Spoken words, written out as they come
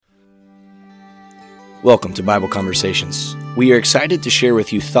Welcome to Bible Conversations. We are excited to share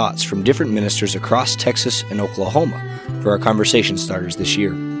with you thoughts from different ministers across Texas and Oklahoma for our conversation starters this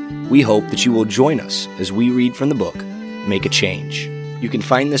year. We hope that you will join us as we read from the book, Make a Change. You can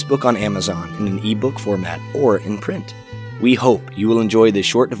find this book on Amazon in an ebook format or in print. We hope you will enjoy this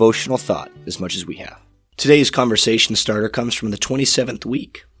short devotional thought as much as we have. Today's conversation starter comes from the 27th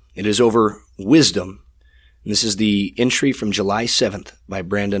week. It is over wisdom, and this is the entry from July 7th by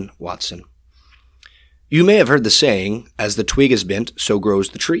Brandon Watson. You may have heard the saying, as the twig is bent, so grows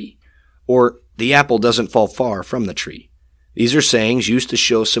the tree, or the apple doesn't fall far from the tree. These are sayings used to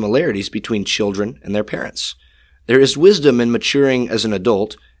show similarities between children and their parents. There is wisdom in maturing as an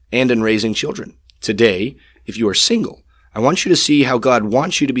adult and in raising children. Today, if you are single, I want you to see how God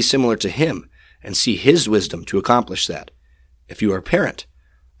wants you to be similar to Him and see His wisdom to accomplish that. If you are a parent,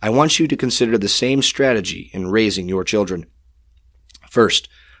 I want you to consider the same strategy in raising your children. First,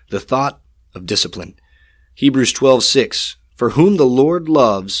 the thought of discipline. Hebrews 12:6, for whom the Lord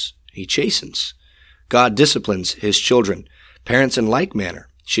loves, He chastens. God disciplines His children. Parents in like manner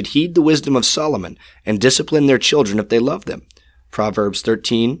should heed the wisdom of Solomon and discipline their children if they love them. Proverbs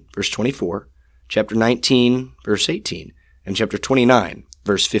 13, verse 24, chapter 19, verse 18, and chapter 29,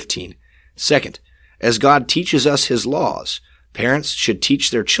 verse 15. Second, as God teaches us His laws, parents should teach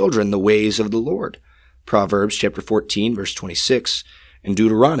their children the ways of the Lord. Proverbs chapter 14, verse 26, and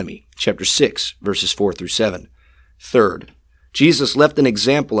Deuteronomy chapter 6, verses 4 through 7. Third, Jesus left an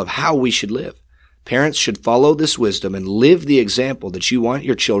example of how we should live. Parents should follow this wisdom and live the example that you want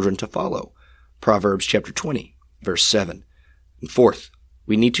your children to follow. Proverbs chapter 20, verse 7. And fourth,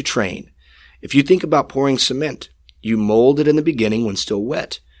 we need to train. If you think about pouring cement, you mold it in the beginning when still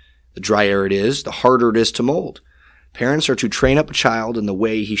wet. The drier it is, the harder it is to mold. Parents are to train up a child in the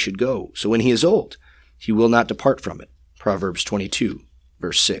way he should go, so when he is old, he will not depart from it. Proverbs 22,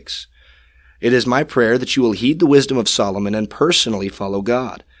 verse 6. It is my prayer that you will heed the wisdom of Solomon and personally follow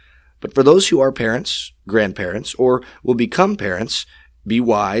God. But for those who are parents, grandparents, or will become parents, be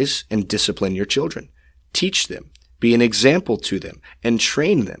wise and discipline your children. Teach them, be an example to them, and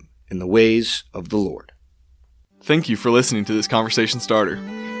train them in the ways of the Lord. Thank you for listening to this conversation starter.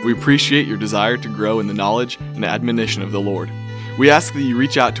 We appreciate your desire to grow in the knowledge and admonition of the Lord. We ask that you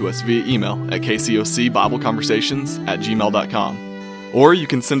reach out to us via email at kcocbibleconversations@gmail.com. Or you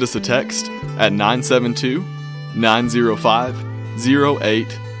can send us a text at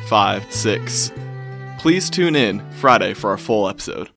 972-905-0856. Please tune in Friday for our full episode.